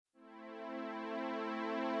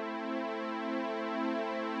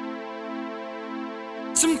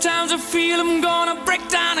Sometimes I feel I'm gonna break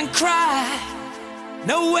down and cry.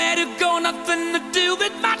 Nowhere to go, nothing to do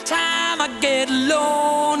with my time. I get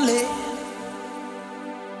lonely,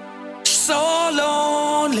 so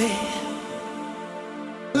lonely,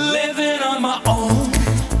 living on my own.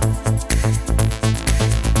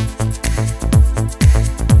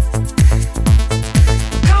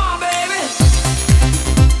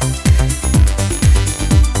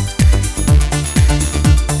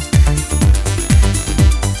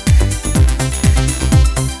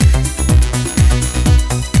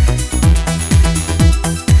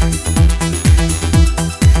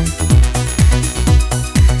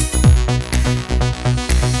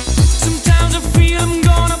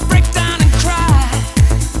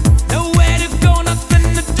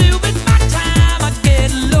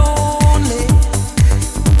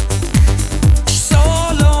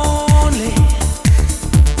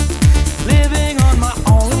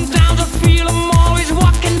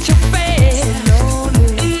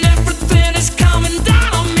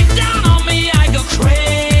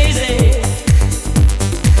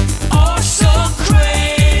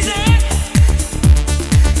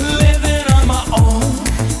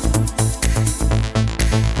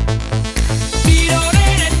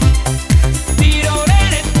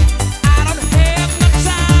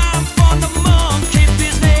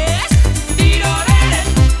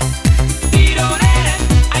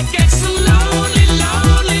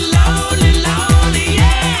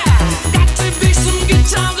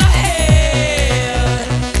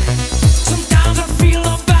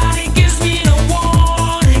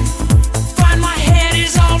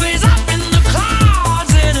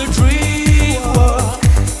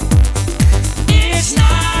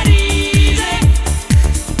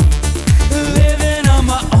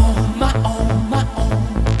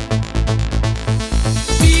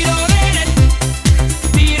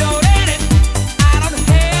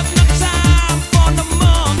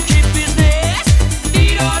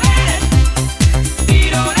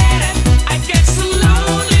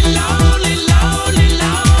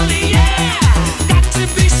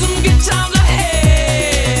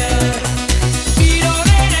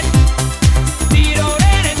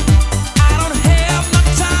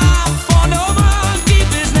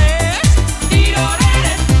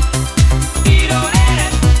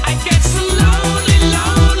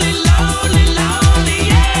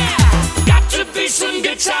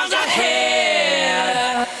 Talk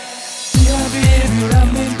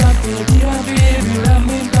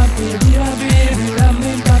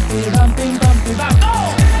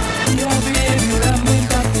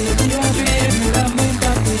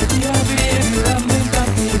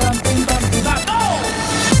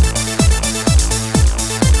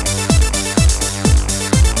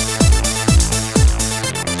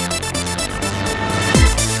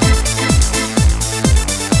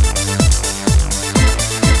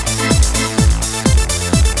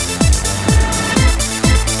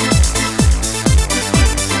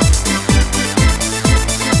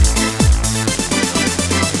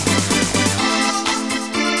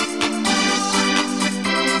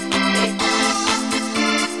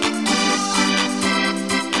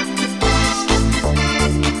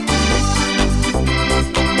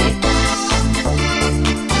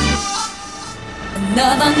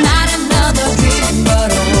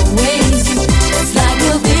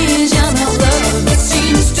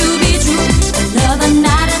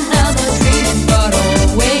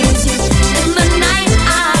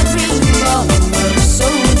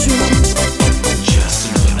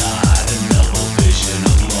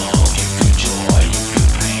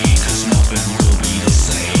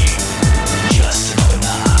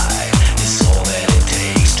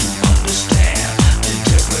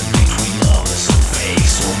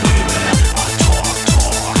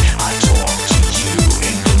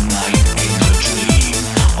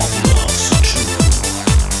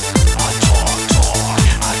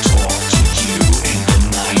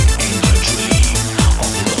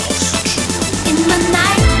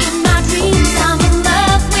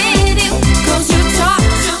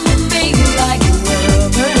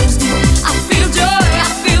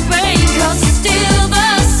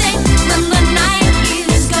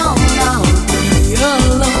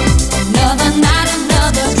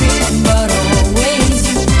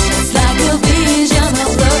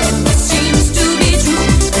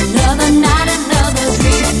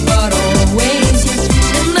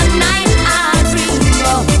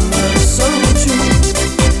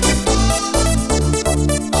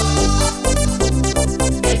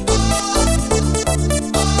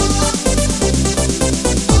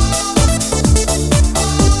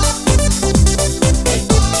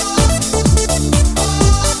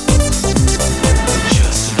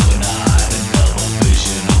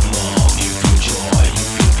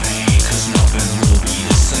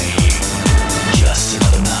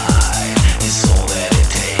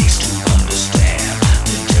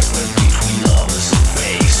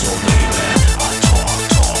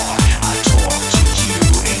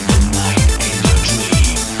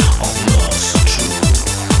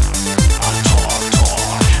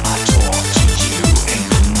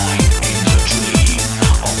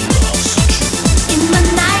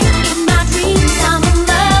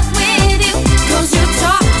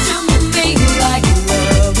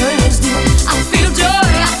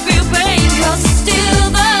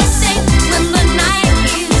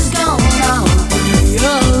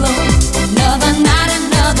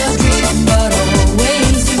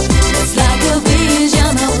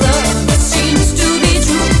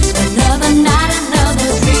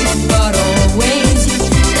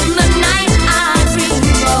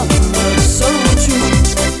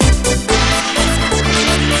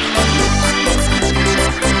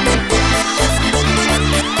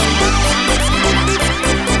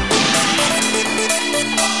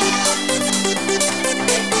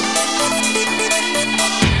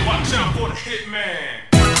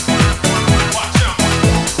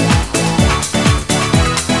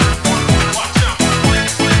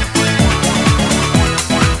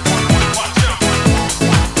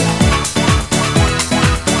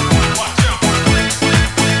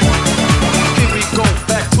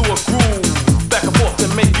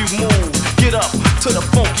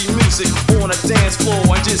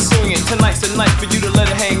It's a night for you to let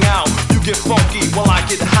it hang out. You get funky while I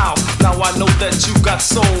get house. Now I know that you got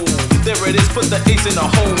soul. There it is, put the ace in the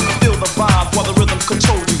hole. Feel the vibe while the rhythm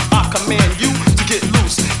controls you. I command you to get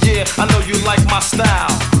loose. Yeah, I know you like my style.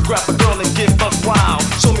 Grab a girl and get buck wild.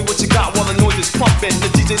 Show me what you got while the noise is pumping. The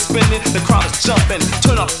DJ's spinning, the crowd is jumping.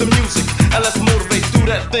 Turn up the music and let's motivate through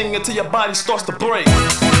that thing until your body starts to break.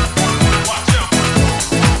 Watch out.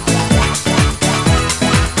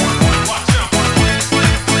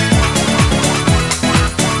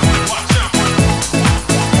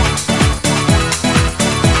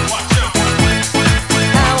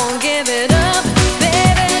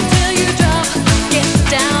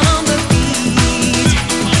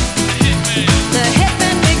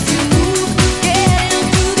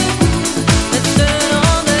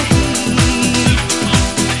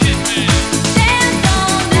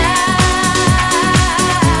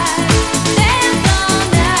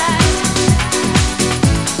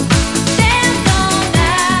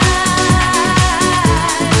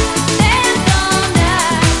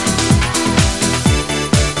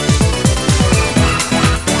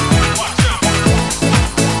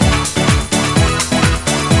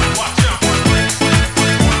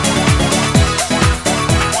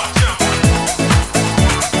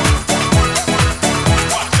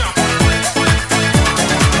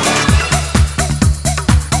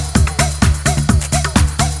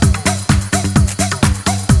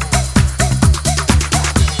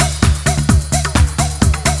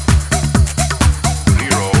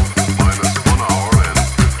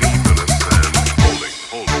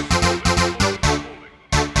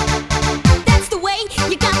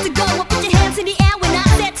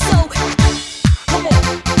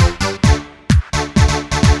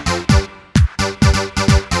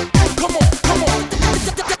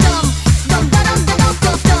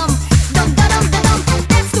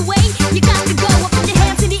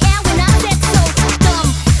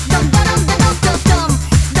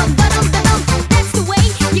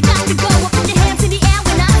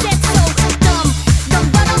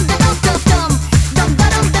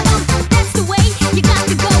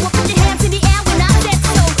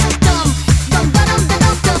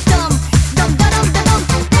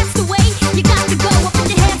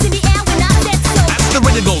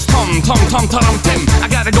 I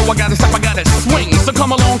gotta go, I gotta stop, I gotta swing. So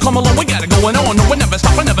come along, we gotta go on. No, we never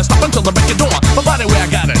stop until the break of dawn. But by the way, I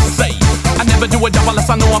gotta say, I never do a job unless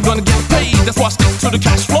I know I'm gonna get paid. That's why I stick to the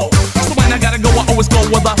cash flow. So when I gotta go, I always go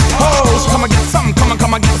with a hose. Come and get some, come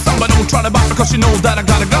and get some. But don't try to buy because you know that I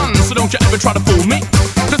got a gun. So don't you ever try to fool me.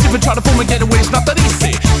 Cause if you try to fool me, get away, it's not that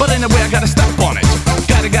easy. But anyway, I gotta step on it.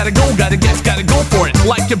 Gotta go, gotta go for it.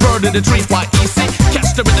 Like a bird in the tree, fly easy.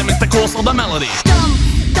 Catch the rhythm, it's the course of the melody. Dum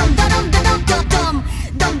dum dum dum dum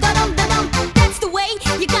dum dum dum dum. That's the way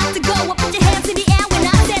you got to go. Up put your hands in the air when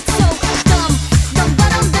I said so. Dum dum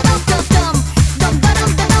dum dum dum dum dum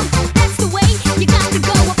dum dum. That's the way you got to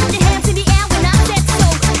go. Up put your hands in the air when I said so.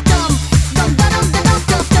 Dum dum dum dum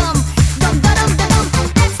dum dum dum dum dum.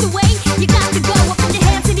 That's the way you got to go. Up put your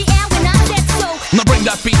hands in the air when I said so. Now bring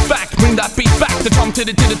that beat back. The tom to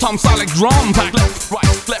the tom sound like drum pack. Left,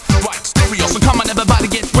 right, stereo. So come on, everybody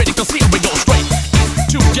get ready, cause here we go straight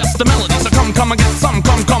into just the melody. So come and get some,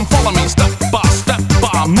 come follow me. Step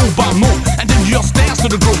by move by move. And then you just dance to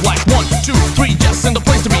the groove like 1, 2, 3, just in the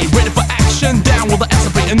place to be. Ready for action, down with the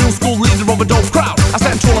SAP. A new school leader of a dope crowd. I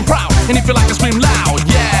stand tall and proud, and if you like to scream loud,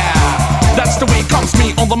 yeah. That's the way it comes,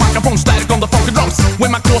 me on the microphone, static on the funky drums. With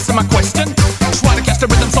my course and my question, try to catch the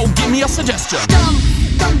rhythm, so give me a suggestion. Dum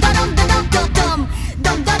dum dum dum dum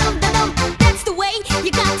dum dum dum dum. That's the way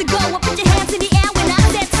you got to go. Up put your hands in the air when I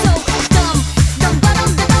said so. Dum dum dum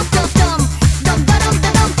dum dum dum dum dum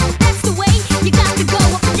dum. That's the way you got to go.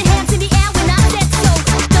 Up put your hands in the air when I said so.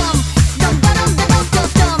 Dum dum dum dum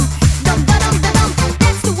dum dum dum dum dum.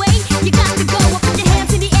 That's the way you got to go. Up put your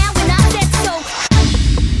hands in the air when I said so.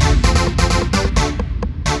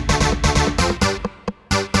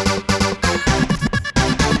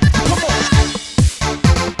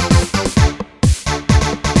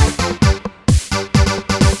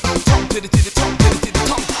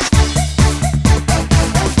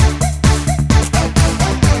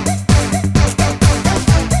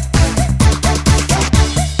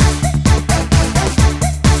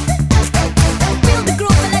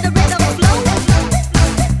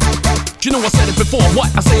 You know I said it before,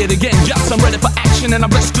 what? I say it again, yes, I'm ready for action and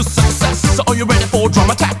I'm ready to success. So are you ready for a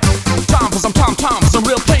drum attack? Time for some some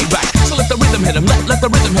real playback. So let the rhythm hit him, let the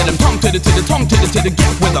rhythm hit him. Tom to the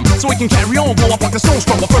get with him. So we can carry on, blow up like a stone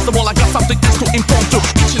storm. But first of all, I got something else to inform to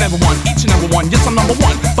each and every one. Yes, I'm number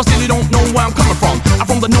one, but still you don't know where I'm coming from. I'm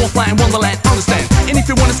from the Northland, Wonderland, understand. And if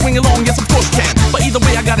you wanna swing along, yes, of course you can. But either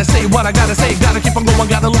way I gotta say what I gotta say. Gotta keep on going,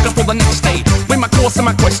 gotta look up for the next state. With my course and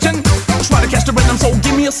my question, try to catch the rhythm, so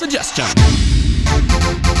give me a suggestion.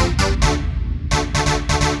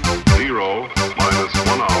 0 minus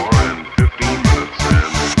 1 hour and 15 minutes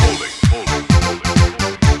and holding.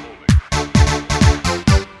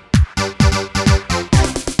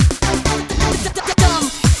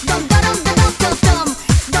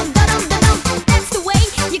 That's the way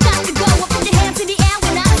you got to go. Put your hands in the air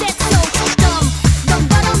when I said so.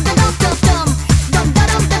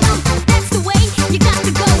 That's the way you got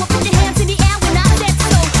to go. Put your hands in the air when I said so.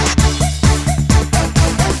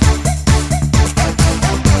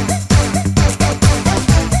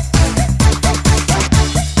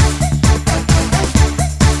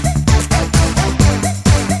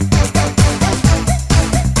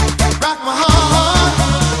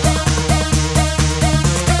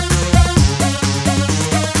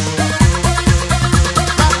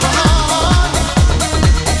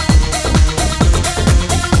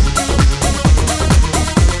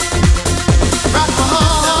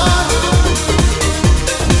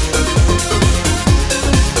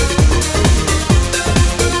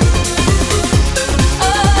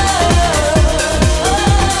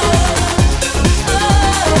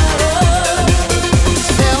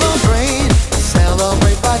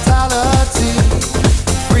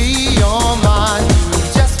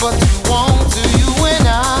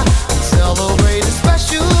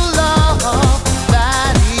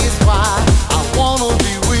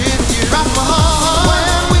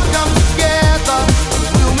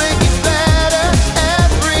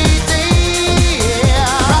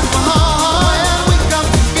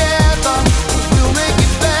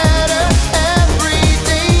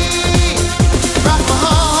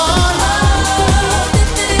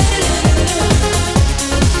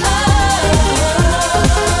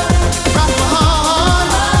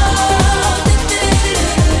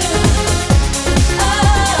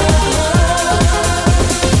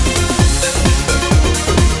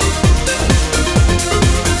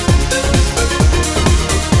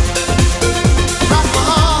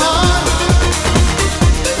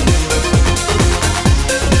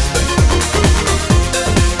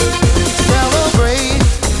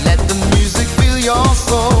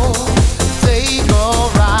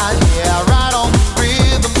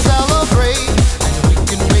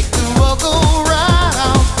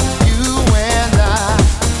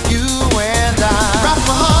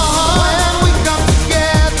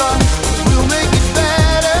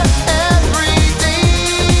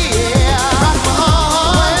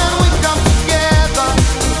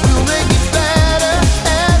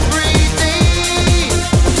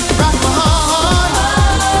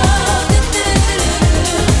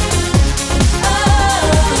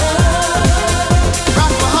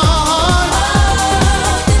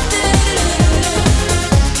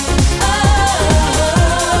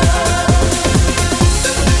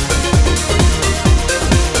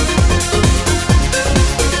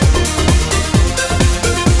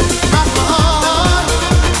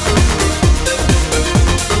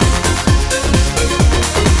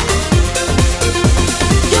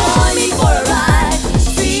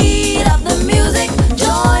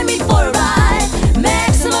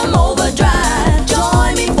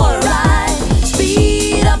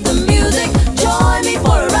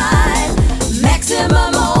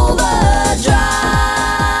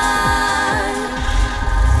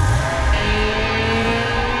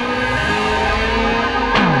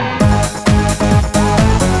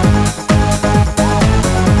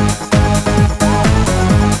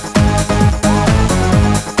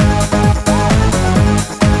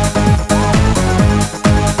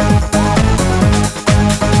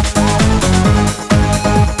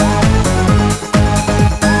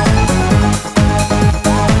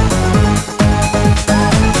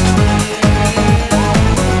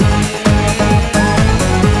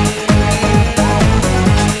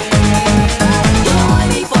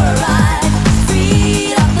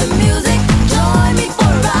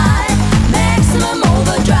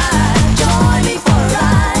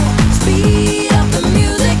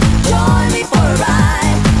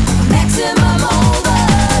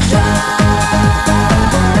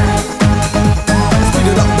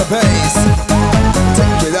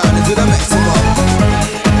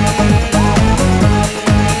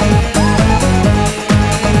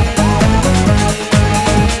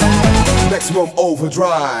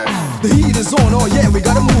 Overdrive. The heat is on, oh yeah, we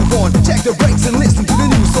gotta move on. Check the brakes and listen to the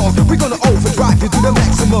new song. We're gonna overdrive you to the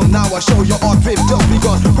maximum. Now I show you our drift just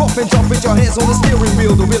begun. Rough and tough with your hands on the steering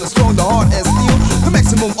wheel. The wheel is strong, the heart as steel. The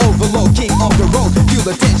maximum overload, king of the road. Feel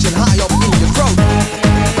the tension high up in your throat.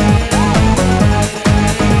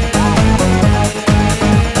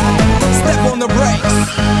 the brakes.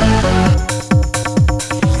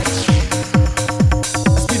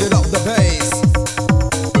 Speed it up the bass.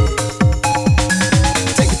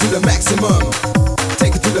 Take it to the maximum.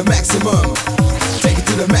 Take it to the maximum. Take it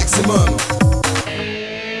to the maximum.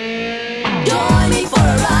 Join me for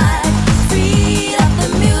a ride. Speed up the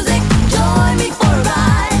music. Join me for a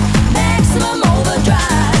ride. Maximum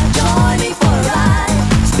overdrive. Join me for a ride.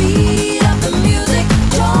 Speed up the music.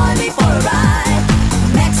 Join me for a ride.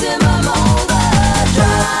 Maximum overdrive.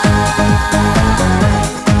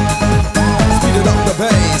 Speed it up the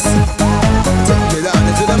bass. Take it down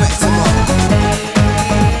into the maximum.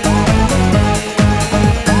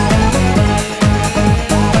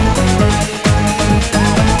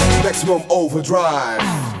 Maximum overdrive.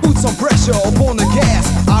 Put some pressure upon the gas.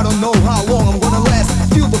 I don't know how long I'm gonna last.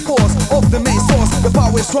 Feel the force of the main source. The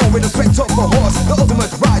power is strong with the strength of a horse. The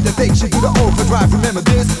ultimate ride that takes you to the overdrive. Remember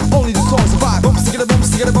this, only the strong survive. Boom, stick it a boom,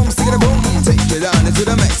 stick it a boom, stick it a boom. Take it down into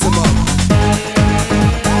the maximum.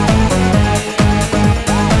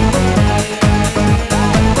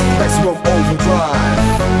 Maximum overdrive.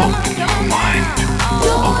 Open your mind.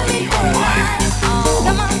 Join me for a ride.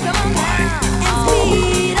 Come on, and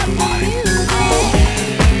speed up the music.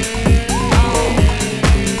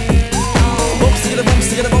 Boom, stick it a boom,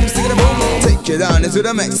 stick it a boom, stick it a boom. Take it down into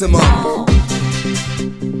the maximum.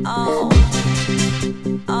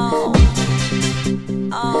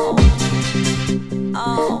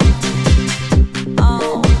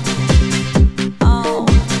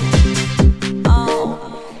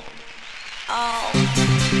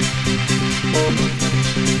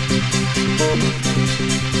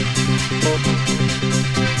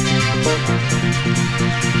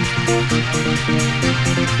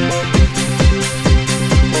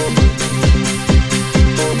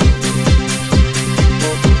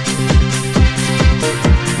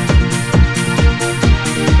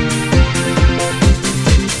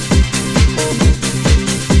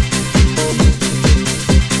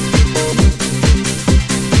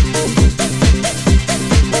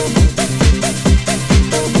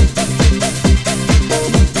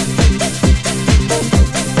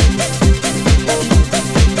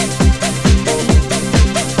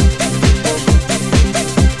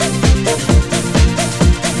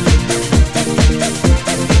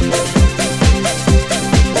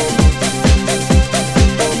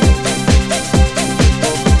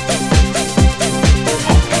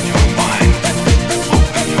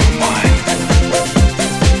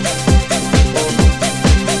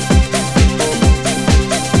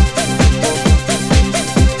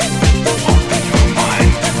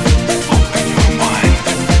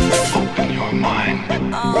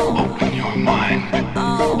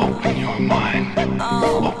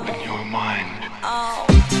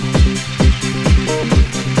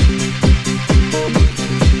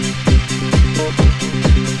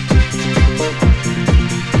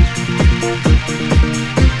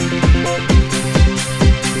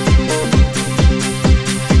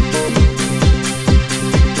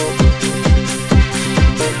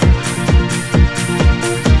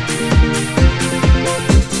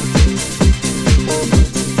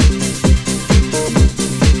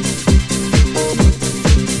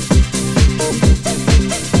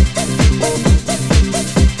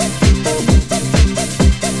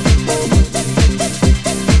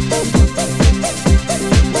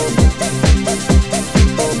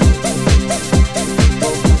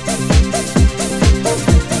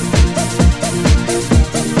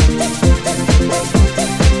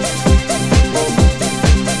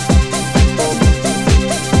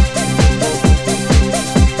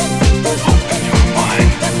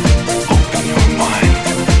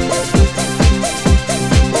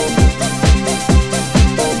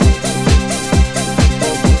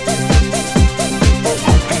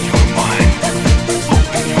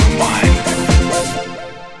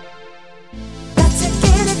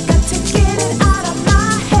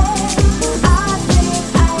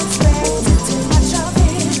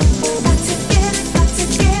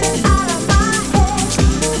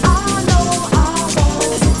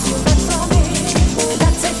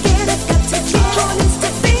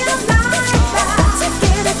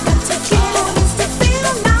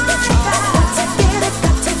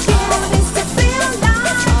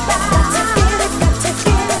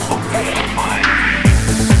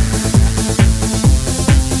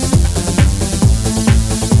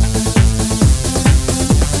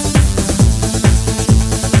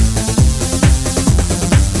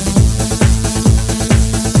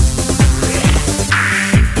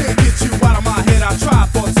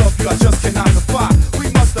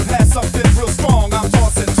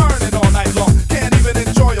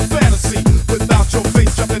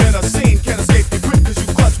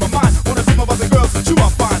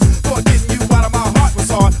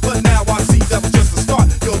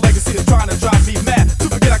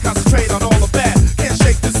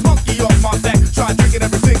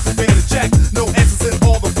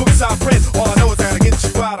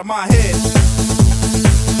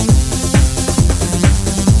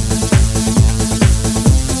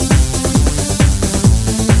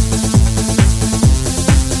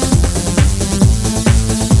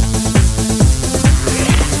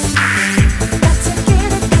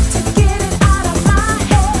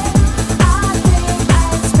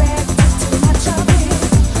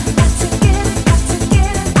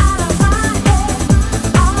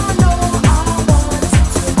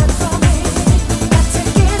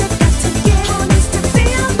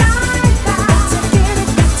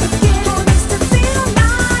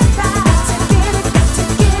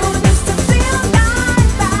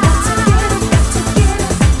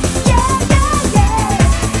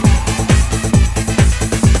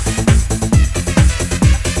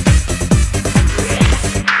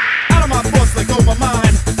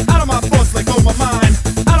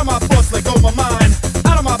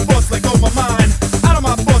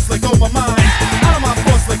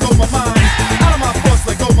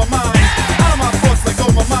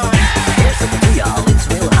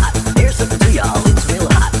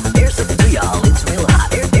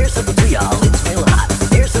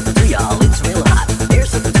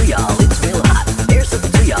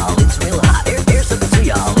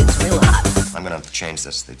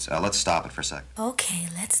 this. Let's stop it for a sec. Okay,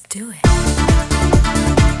 let's do it.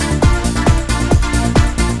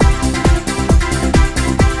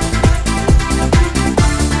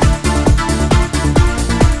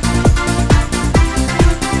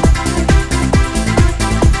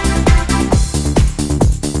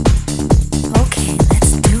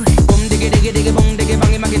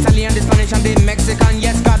 Italian, the Spanish and the Mexican.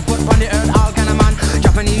 Yes, God put on the earth all kind of man.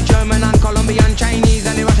 Japanese, German and Colombian, Chinese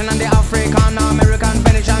and the Russian and the African, American,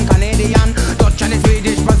 Spanish and Canadian, Dutch and the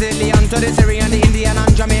Swedish, Brazilian, to the Syrian, the Indian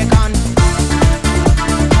and Jamaican.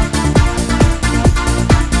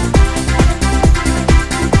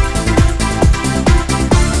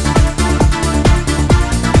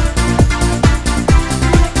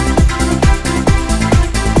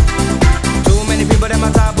 Too many people them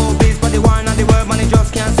a talk about peace, but the war and the world money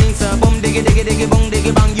just can't sing. So boom diggy diggy diggy boom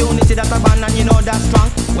diggy bang. Unity that's a band and you know that's strong.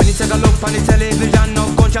 When you take a look on the television, no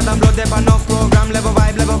gunshot and blood, there no program. Level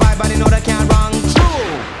vibe, but you know that can't wrong.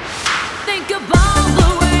 True. Think about the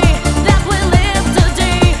way that we live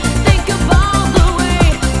today. Think about the way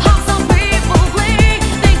how some people play.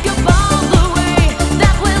 Think about the way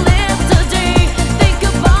that we live today. Think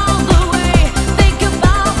about the way. Think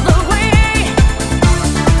about the way.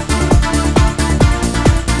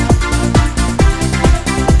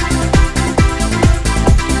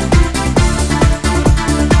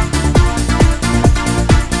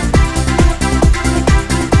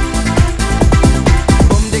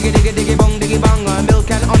 Boom diggy diggy diggy bong diggy bang.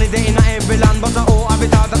 Milk and honey they in every land, but I be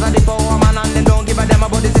thought that the poor man and them don't give a damn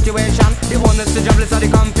about the situation. The honest, the jobless, or the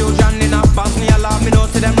confusion. Enough pass me a laugh, me know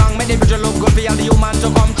see them wrong. Make the picture look good for all the human to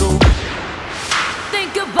come true.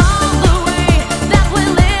 Think about the way that we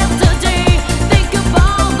live today. Think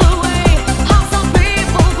about the way how some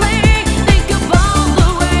people play. Think about the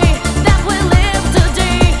way that we live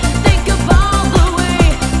today. Think about the way.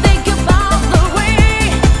 Think about the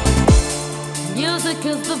way. Music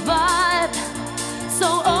is the vibe, so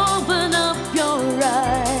open up your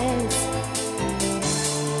eyes.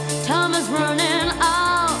 Time is running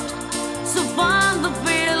out, so find the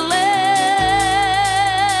feeling.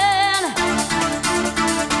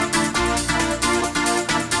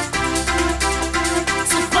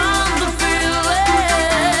 So find the feeling.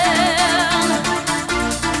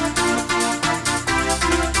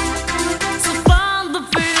 So find the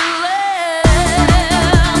feeling.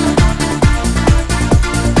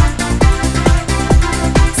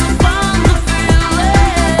 So find the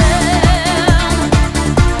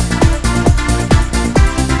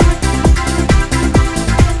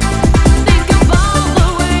Think about the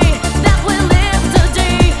way that we live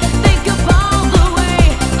today. Think about the way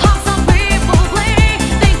how some people play.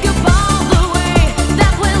 Think about the way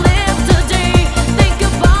that we live today. Think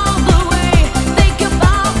about the way. Think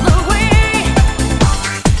about the way.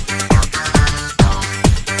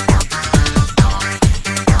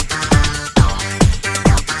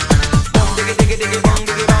 Boom diggy diggy diggy bong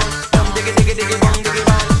diggy bang. Boom diggy diggy diggy bong diggy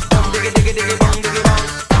bang. Boom diggy diggy diggy bong diggy bang.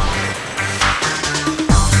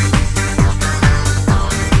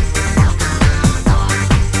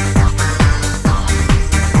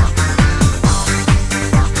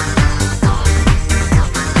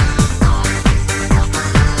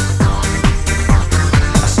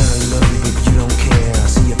 I said I love you, but you don't care. I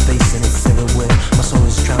see your face and it's everywhere. My soul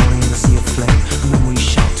is drowning in the sea of flame. Memories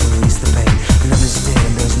shout to release the pain. Love is dead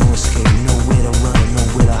and there's no escape. Nowhere to run,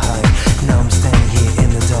 nowhere to hide. Now I'm standing here in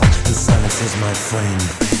the dark, and silence is my friend.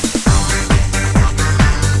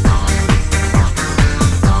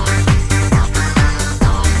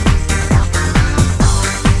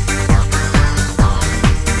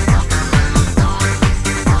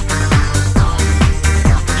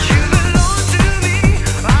 You belong to me,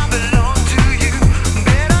 I belong to you.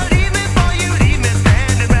 Better leave me for you, leave me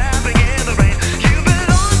standing rapping in the rain. You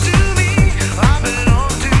belong to me, I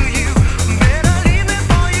belong to you. Better leave me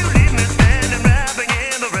for you, leave me standing rapping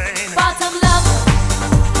in the rain. Bottom love,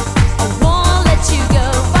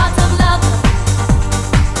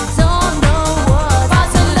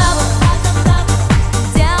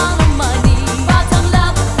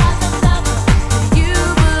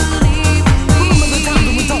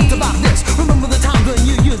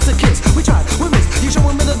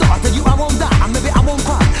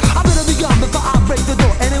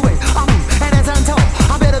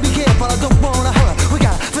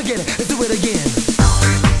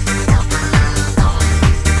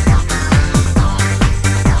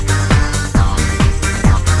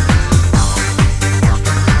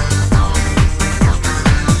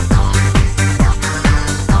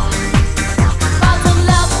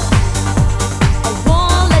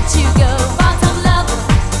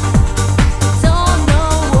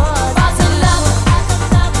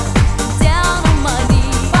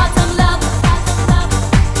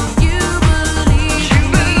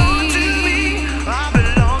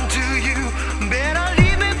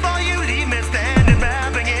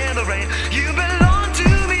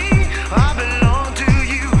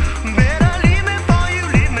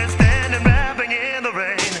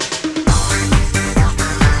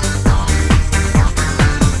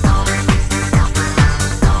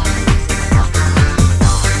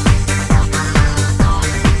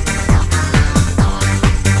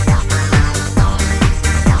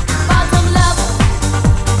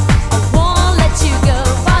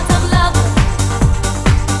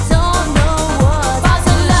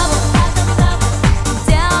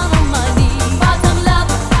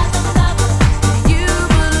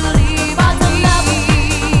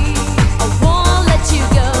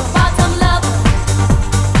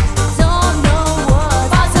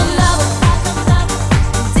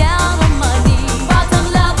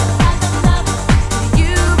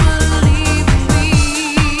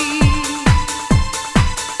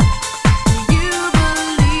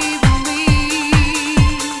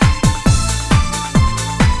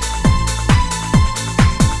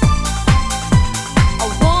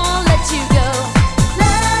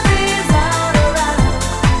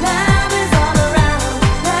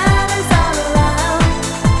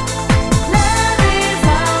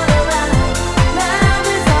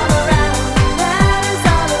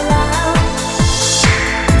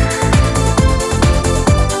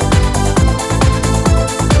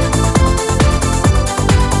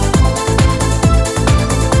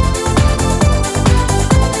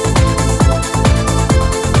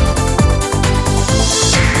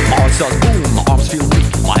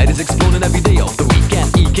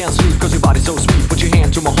 is so sweet. Put your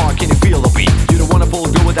hand to my heart, can you feel the beat? You don't wanna pull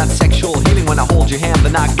go with that sexual healing. When I hold your hand,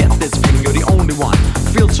 then I get this feeling. You're the only one,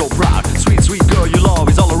 feel so proud. Sweet, sweet girl, your love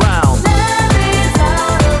is all around.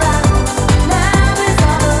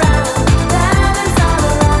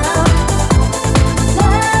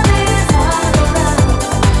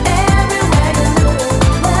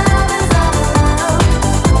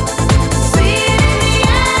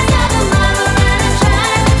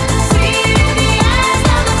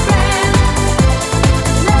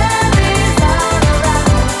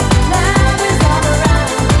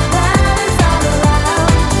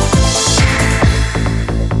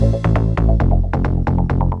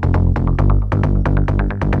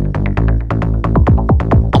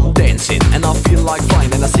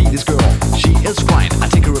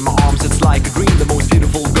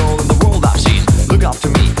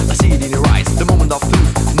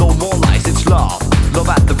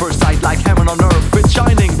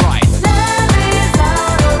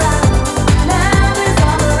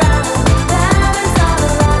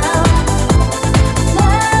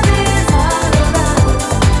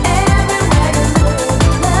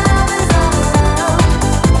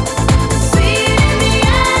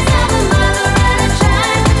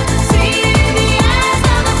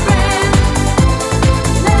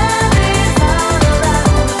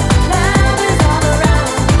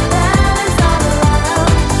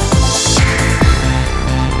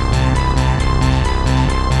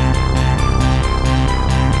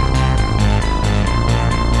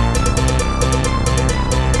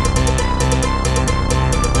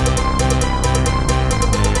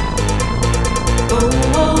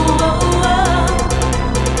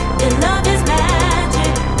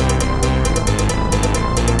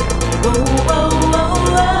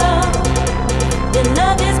 Your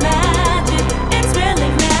love is magic.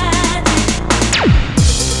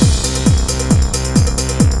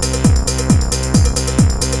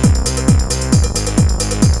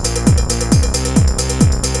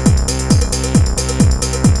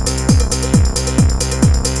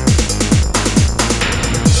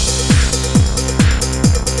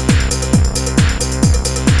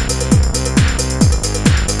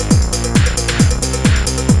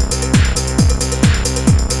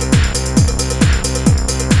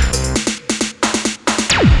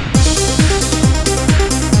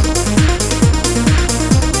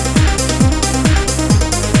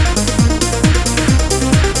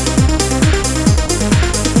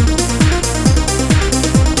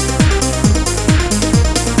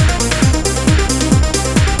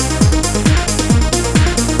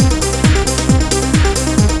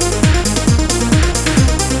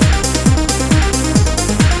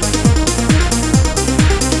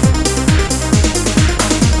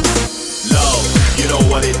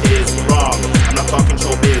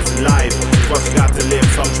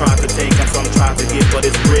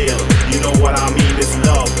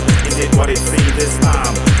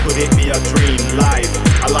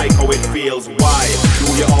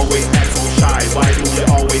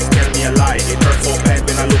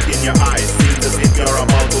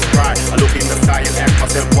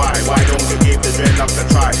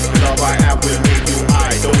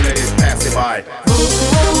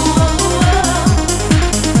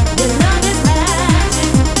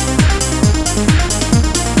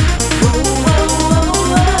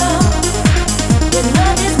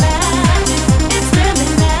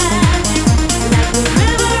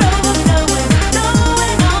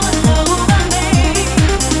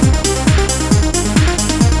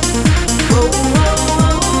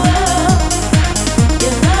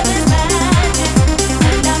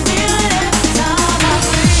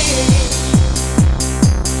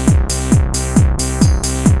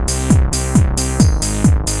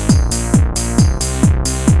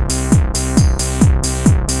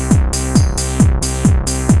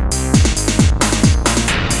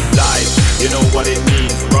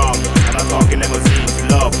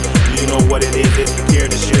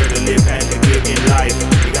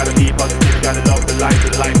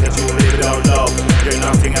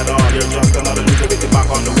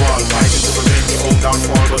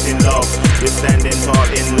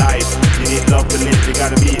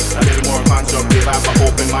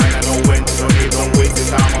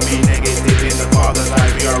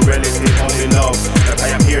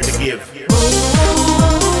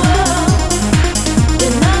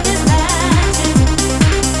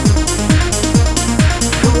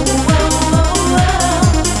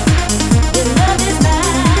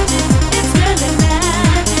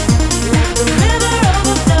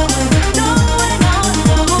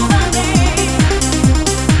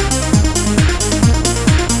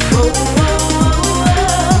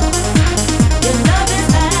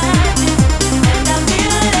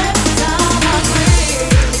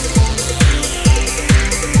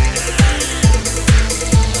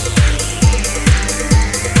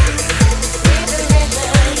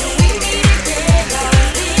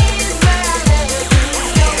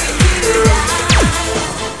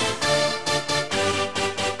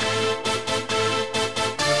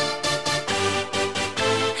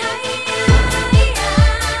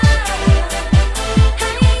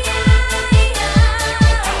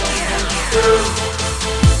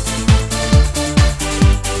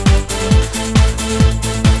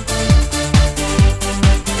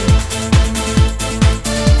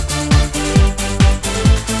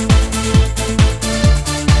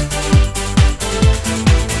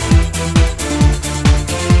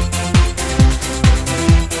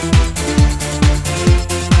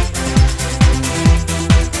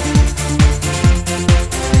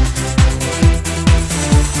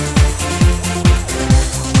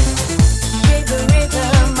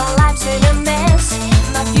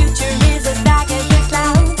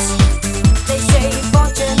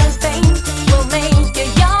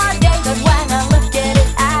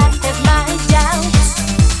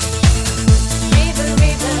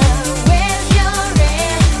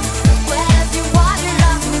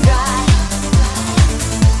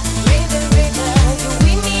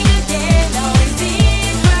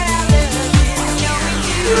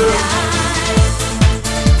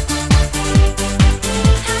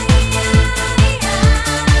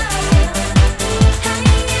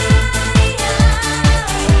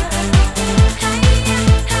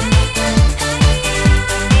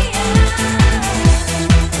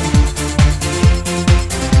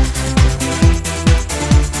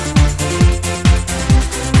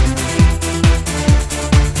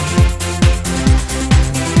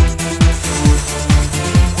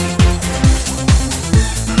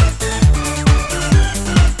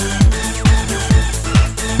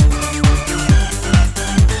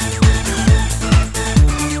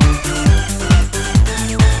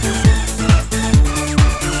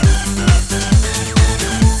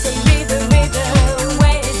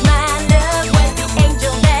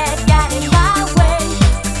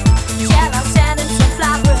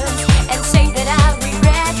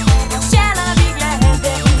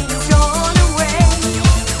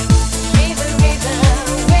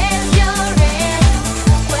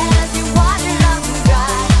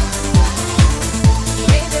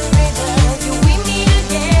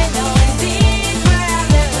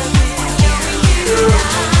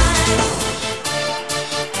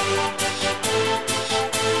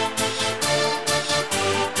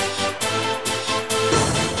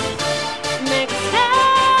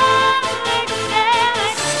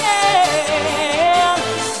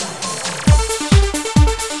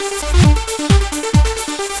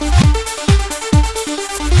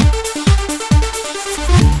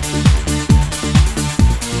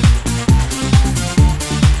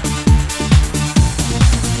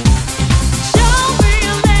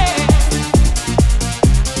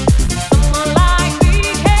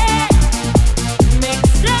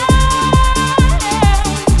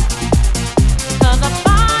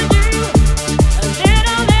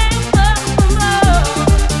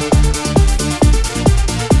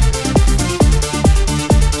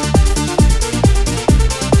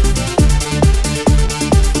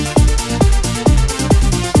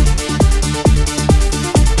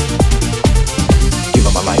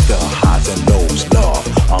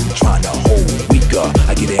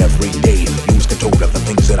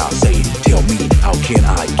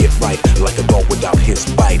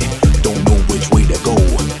 blind, don't know which way to go,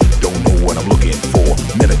 don't know what I'm looking for.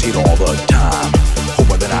 Meditate all the time,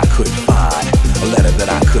 hoping that I could find a ladder that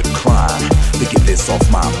I could climb to get this off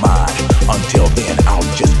my mind. Until then, I'll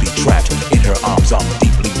just be trapped in her arms. I'm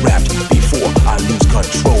deeply wrapped. Before I lose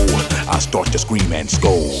control, I start to scream and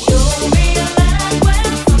scold. Show me a land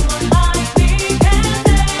where someone like me can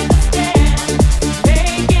stand,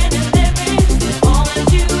 making a living with all that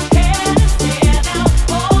you can stand out.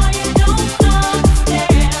 Boy, you don't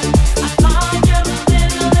understand. I find you're a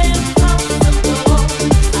little impossible.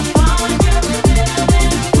 I find you're a little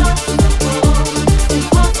impossible.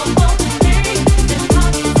 Impossible to me,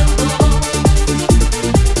 impossible.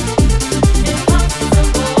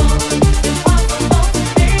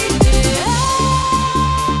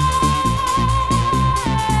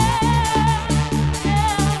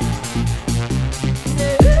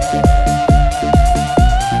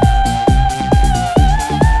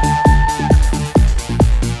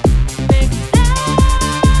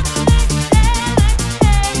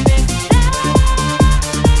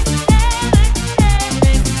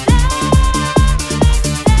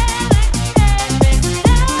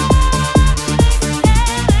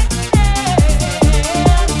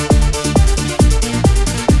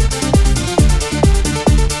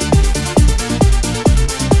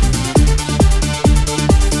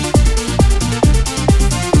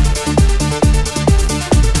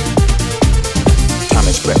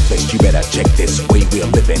 You better check this way we're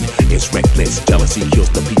living. It's reckless. Jealousy kills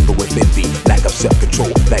the people with envy. Lack of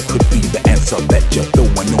self-control, that could be the answer that you're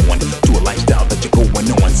throwing on to a lifestyle that you're going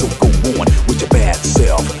on. So go on with your bad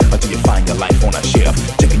self until you find your life on a shelf.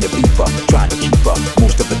 Checking your beeper, trying to keep up.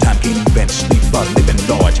 Most of the time can't even sleep. Living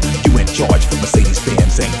large, you in charge.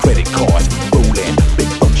 Mercedes-Benz and credit cards. Rolling, big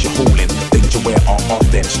bunks you're holding. Things you wear are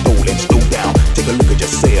often stolen. Slow down, take a look at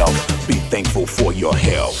yourself. Be thankful for your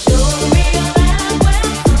health. Show me a land where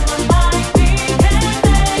someone like me can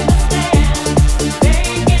stand,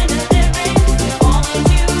 making a living with all that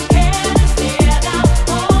you can stand out.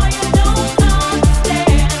 Boy, you don't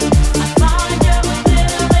understand. I find you're a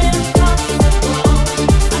little impossible.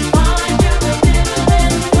 I find you're a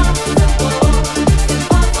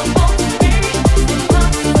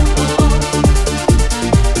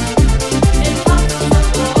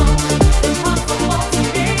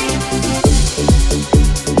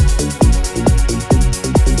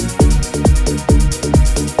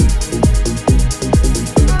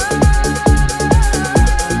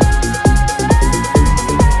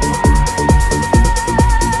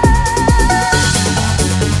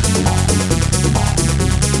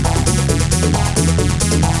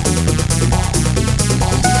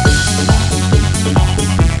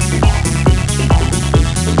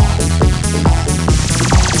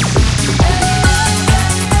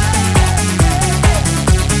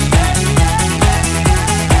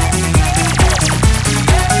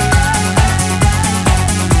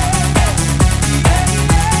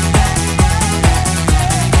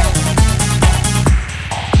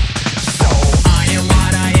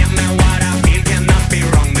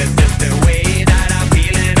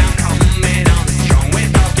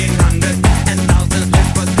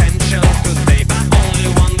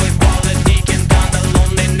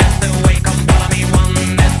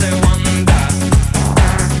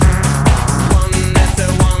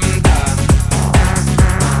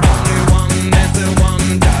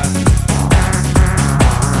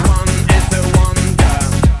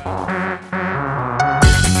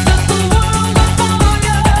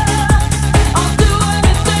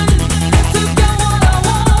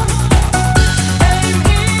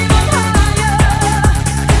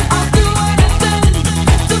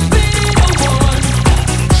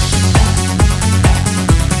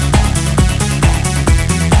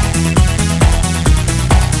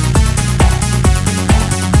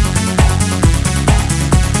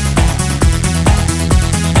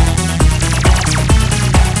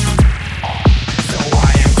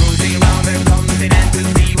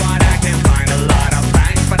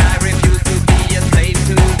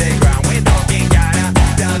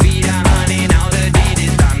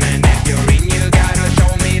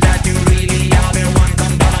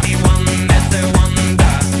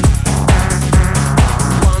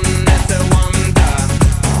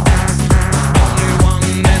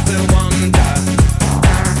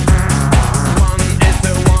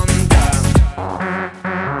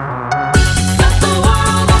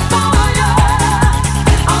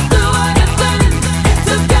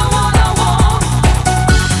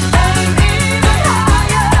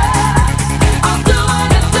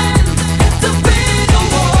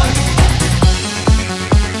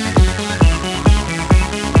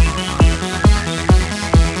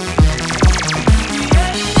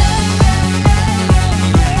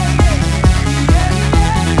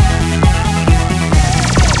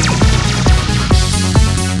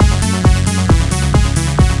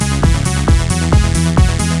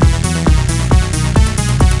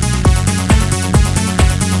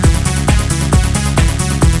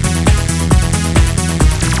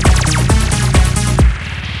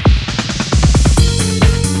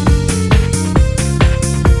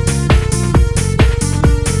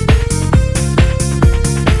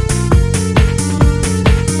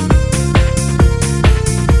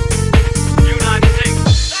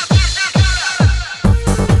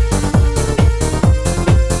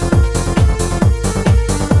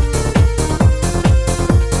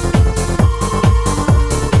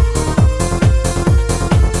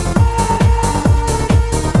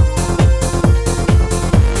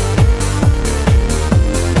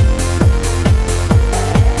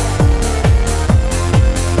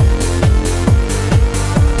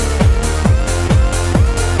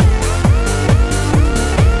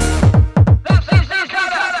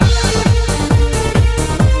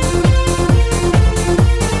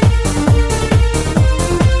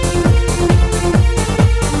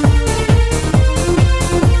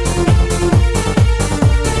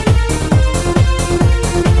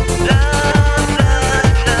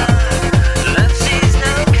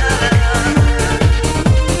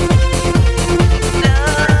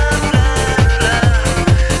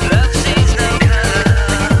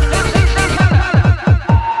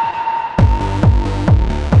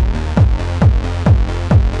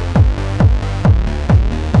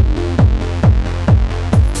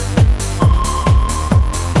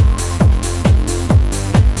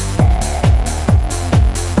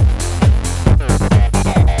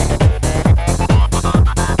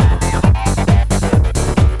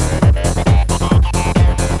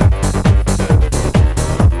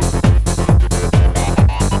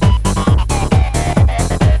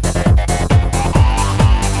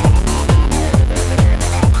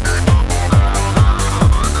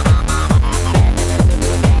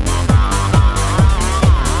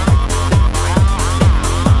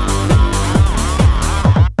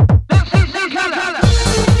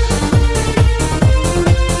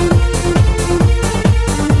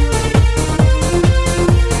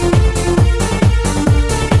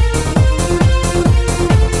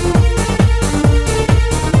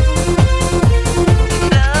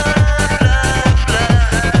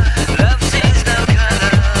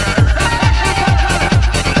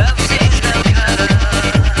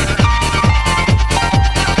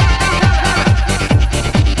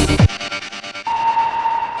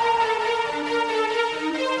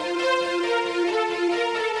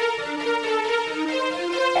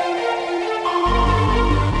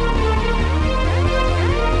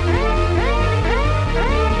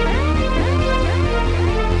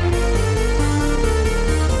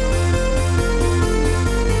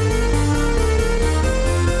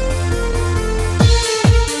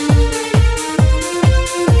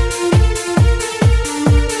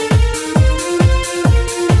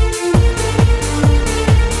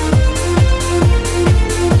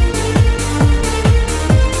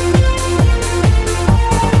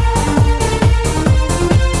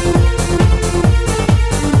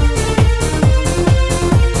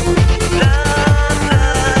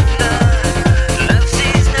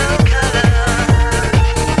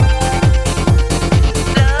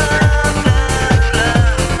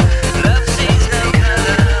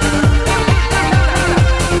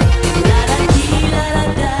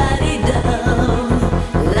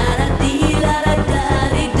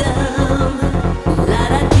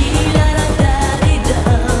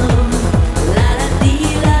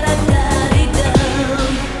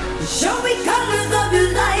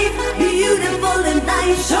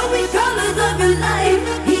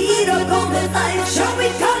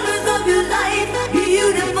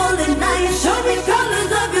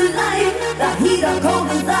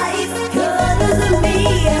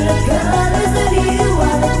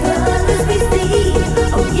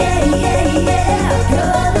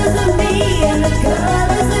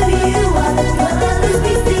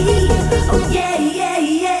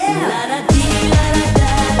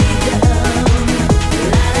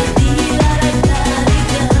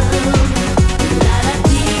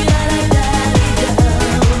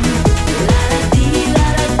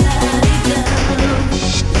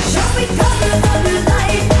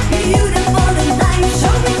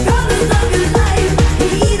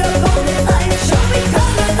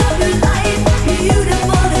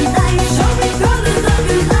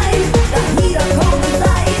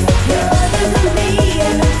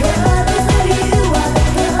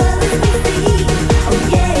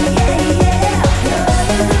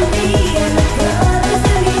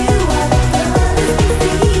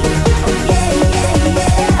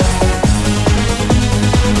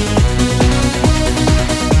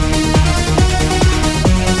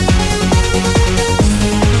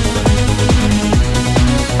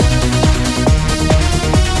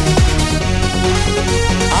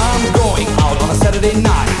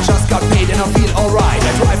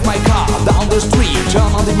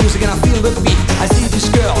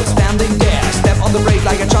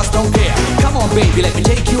like I just don't care. Come on baby, let me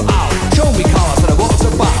take you out. Show me colors that I was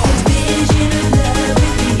about. Vision of love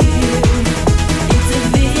with you. It's a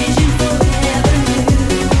vision forever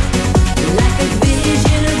new. Like a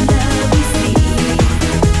vision of love we see.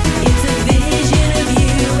 It's a vision of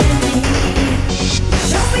you and me.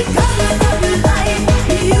 Show me colors of your life,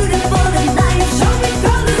 beautiful and light. Show me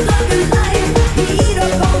colors of your life, heat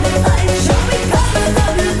or cold and light. Show me colors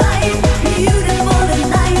of your life, beautiful and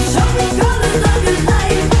light. Show me colors of your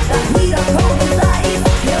life, the heat or cold and light.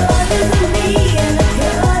 Colors of me and the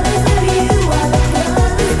colors of you are the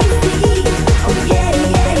colors we see. Oh yeah,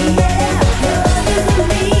 yeah, yeah. Colors of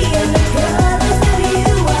me and the colors of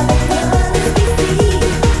you are the colors we see.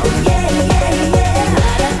 Oh yeah, yeah, yeah.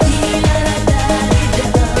 La da dee la da da dee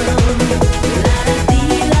dum. La da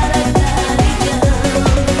dee la da da dee dum.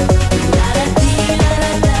 La da dee la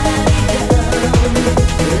da da dee dum.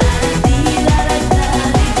 La da dee la da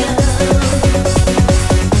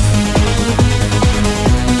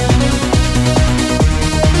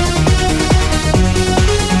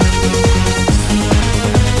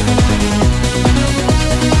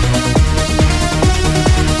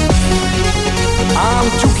I'm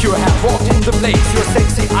Duke, you have walked in the place. Your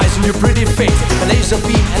sexy eyes and your pretty face, the laser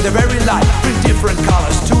beam and the very light bring different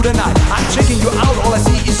colors to the night. I'm checking you out, all I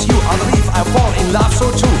see is you. I believe I fall in love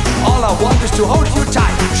so too. All I want is to hold you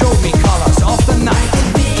tight. Show me colors of the night.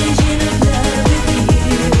 vision of love with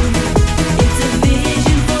you. It's a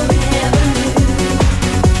vision forever new.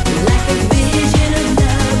 Like a vision of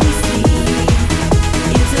love we see.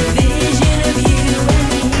 It's a vision of you and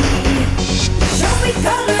me. Show me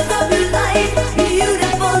colors of your life,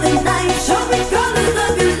 beautiful and light. Show me colors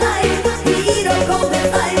of your life, heat or cold and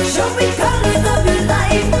light. Show me colors of your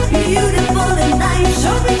life, beautiful and light.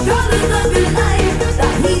 Show me colors of your life, the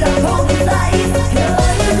heat or cold and light.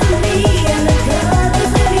 Colors of me and the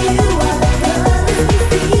colors of you are the colors we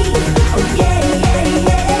see. Oh yeah, yeah,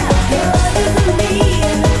 yeah. Colors of me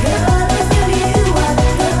and the colors of you are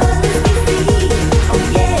the colors we see. Oh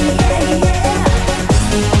yeah, yeah, yeah.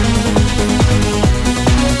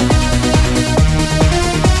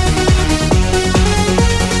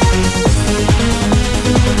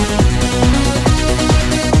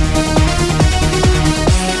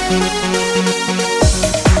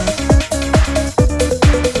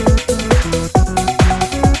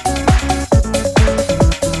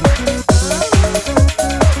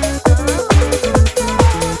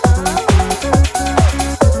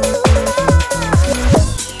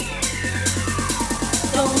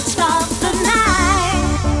 Don't stop the night,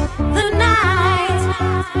 the night.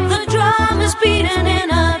 The drum is beating in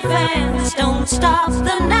advance. Don't stop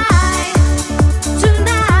the night,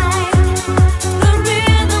 tonight. The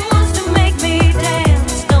rhythm wants to make me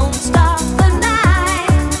dance. Don't stop the night,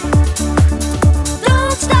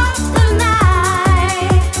 don't stop the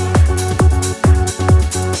night.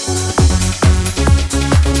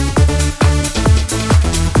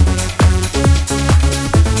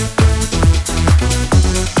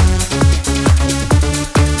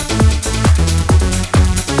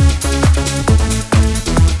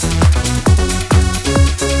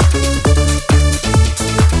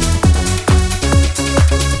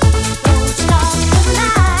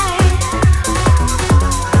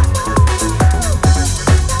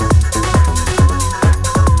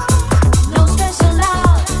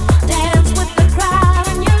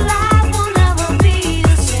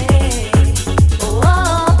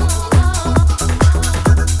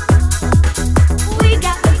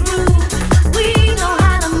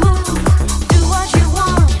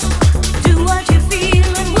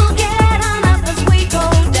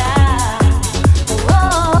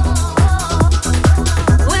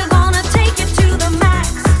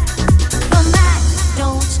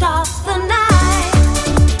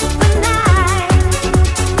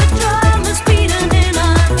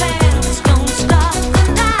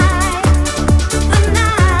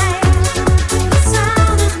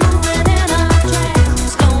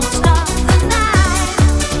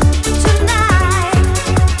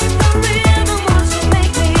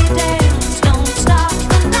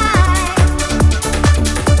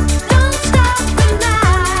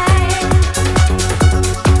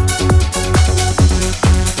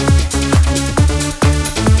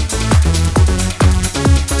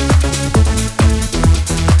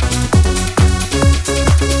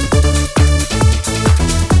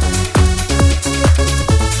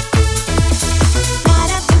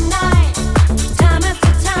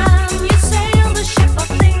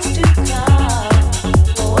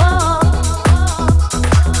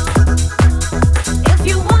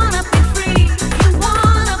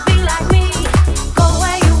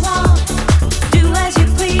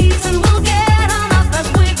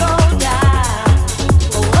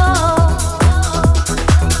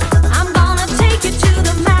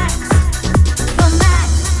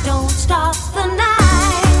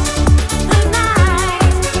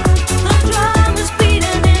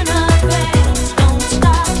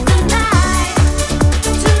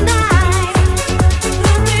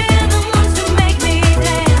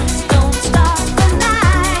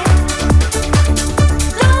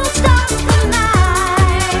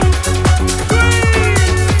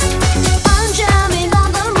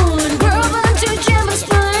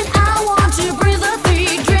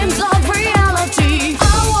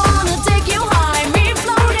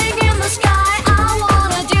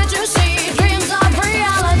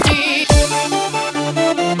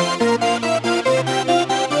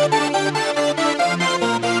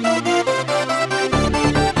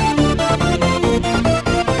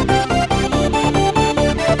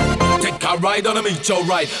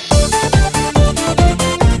 meteorite.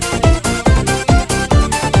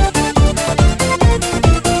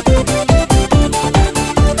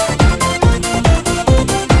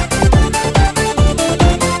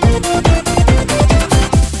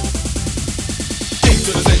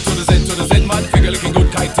 To the Z, man, figure looking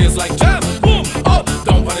good, kite tastes like jam. Boom, up,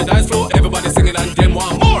 down on the dance floor, everybody singing and them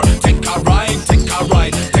want more. Take a ride, take a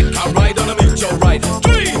ride, take a ride on a meteorite.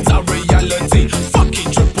 Dreams are reality,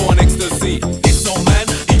 fucking trip on ecstasy. This old man,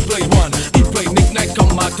 he played one, he played knick-knack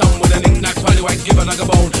on my tongue with a knick-knack, paddywhack, give a nugget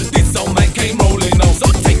bone. This old man came rolling on, so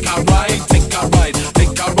take a ride, take a ride,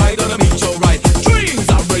 take a ride on a meteorite. Dreams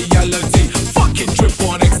are reality, fucking trip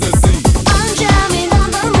on ecstasy. I'm jamming on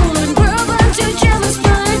the moon, grooving to jealous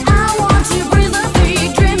burn. I want to breathe the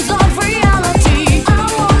beat, dreams of reality. I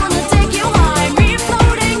wanna take you high, me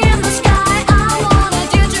floating in the sky. I wanted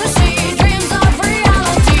you to see dreams of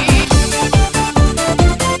reality.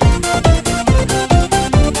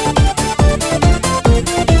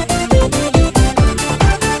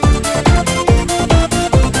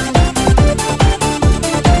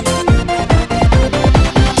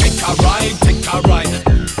 Take a ride, take a ride.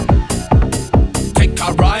 Take a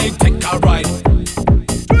ride, take a ride.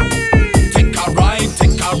 Take a ride,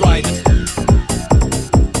 take a ride.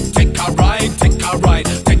 Take a ride, take a ride.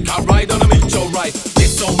 Take a ride on a meteorite.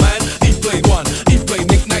 This old man, he played one. He played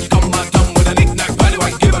knick-knack on my tongue with a knick-knack,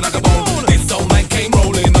 paddywhack, give another bone. This old man came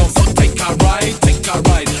rolling on, so take a ride, take a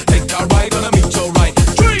ride. Take a ride on a meteorite.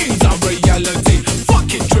 Dreams are reality.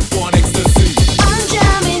 Fucking trip on ecstasy. I'm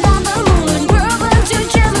jamming on the moon, grooving to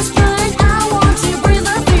jealous burn. I want to breathe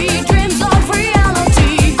the beat, dreams of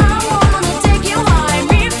reality. I wanna take you high,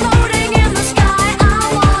 me floating in the sky. I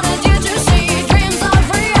wanted you to see dreams of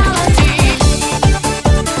reality.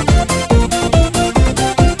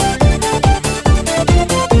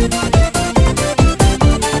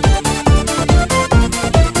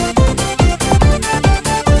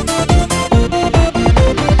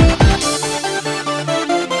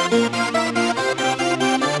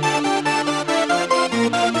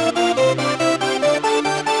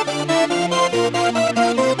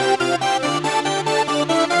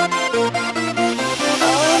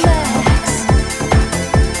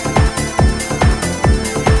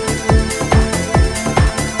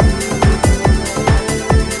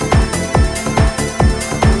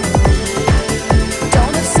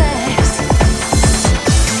 Don't have sex.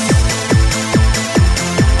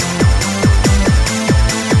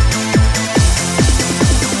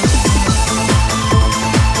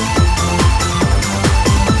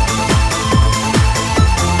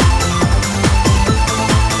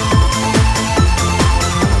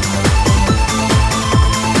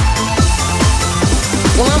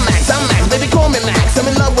 Well, I'm Max, baby, call me Max. I'm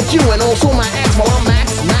in love with you and also my ex. Well, I'm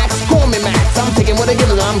Max, call me Max. I'm taking what it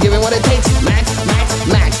gives, I'm giving what it takes. Max,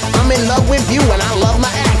 I'm in love with you and I love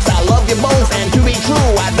my ex. I love you both, and to be true,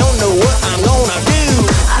 I don't know what I'm gonna do.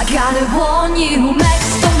 I gotta warn you,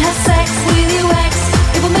 Max, don't have sex with your ex.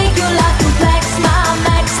 It will make your life complex, my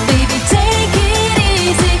Max, baby, take it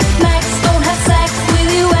easy. Max, don't have sex with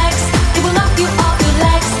your ex. It will knock you off your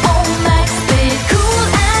legs. Oh, Max, be cool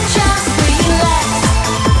and just relax.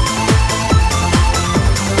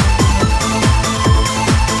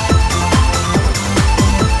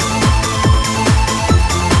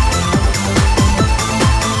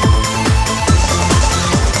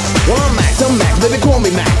 Well, I'm Max, baby, call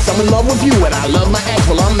me Max. I'm in love with you and I love my ex.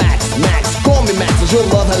 Well, I'm Max, call me Max. It's your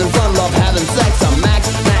love having fun, love having sex. I'm Max,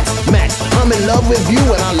 I'm in love with you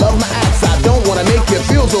and I love my ex. I don't wanna make you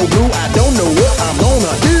feel so blue.